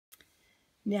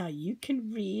Now you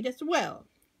can read as well.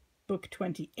 Book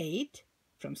 28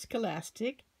 from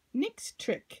Scholastic, Nick's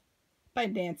Trick by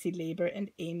Nancy Laber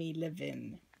and Amy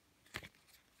Levin.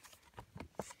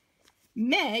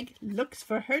 Meg looks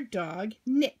for her dog,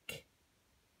 Nick.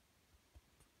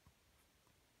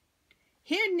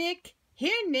 Here, Nick.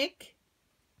 Here, Nick.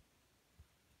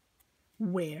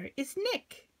 Where is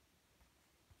Nick?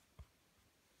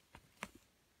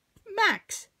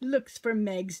 Max looks for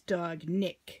Meg's dog,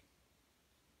 Nick.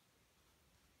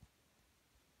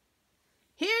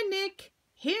 Here, Nick.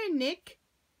 Here, Nick.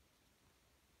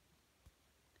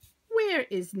 Where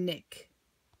is Nick?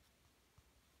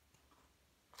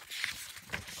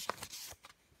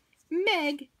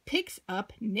 Meg picks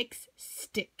up Nick's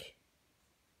stick.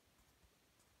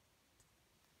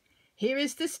 Here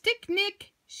is the stick,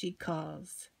 Nick, she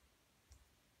calls.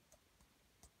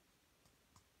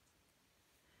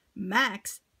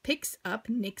 Max picks up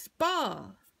Nick's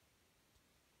ball.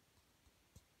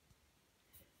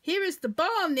 Here is the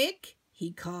ball, Nick,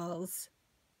 he calls.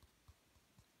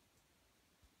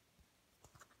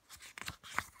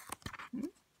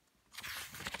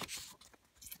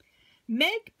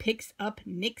 Meg picks up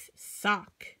Nick's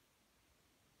sock.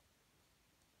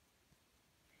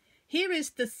 Here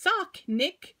is the sock,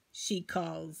 Nick, she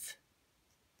calls.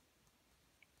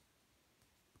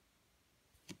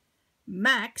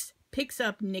 Max picks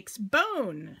up Nick's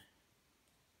bone.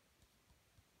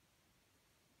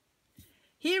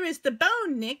 Here is the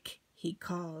bone, Nick, he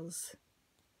calls.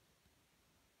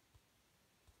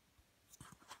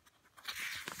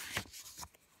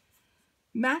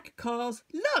 Mac calls,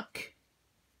 look!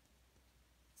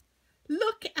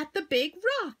 Look at the big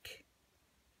rock.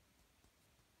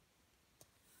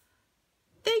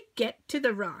 They get to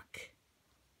the rock.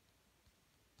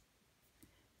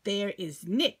 There is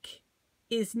Nick.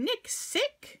 Is Nick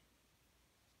sick?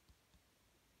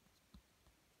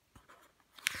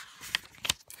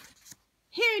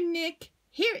 Here, Nick,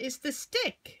 here is the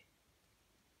stick.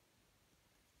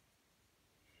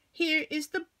 Here is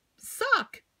the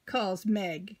sock, calls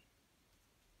Meg.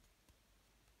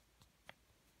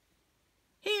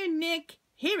 Here, Nick,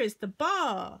 here is the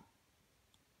ball.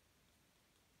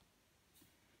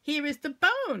 Here is the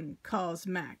bone, calls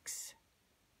Max.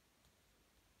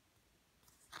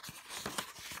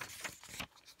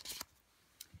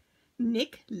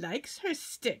 Nick likes her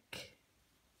stick.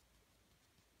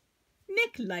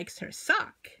 Nick likes her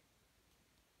sock.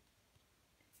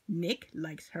 Nick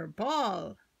likes her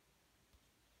ball.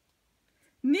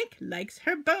 Nick likes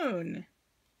her bone.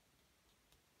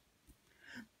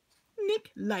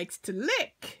 Nick likes to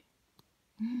lick.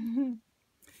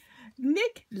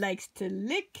 Nick likes to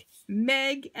lick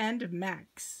Meg and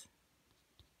Max.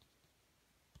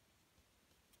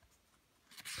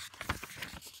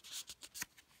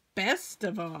 Best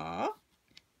of all,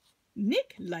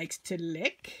 Nick likes to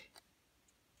lick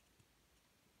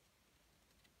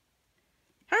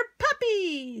her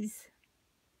puppies.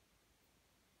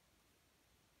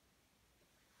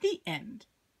 The end.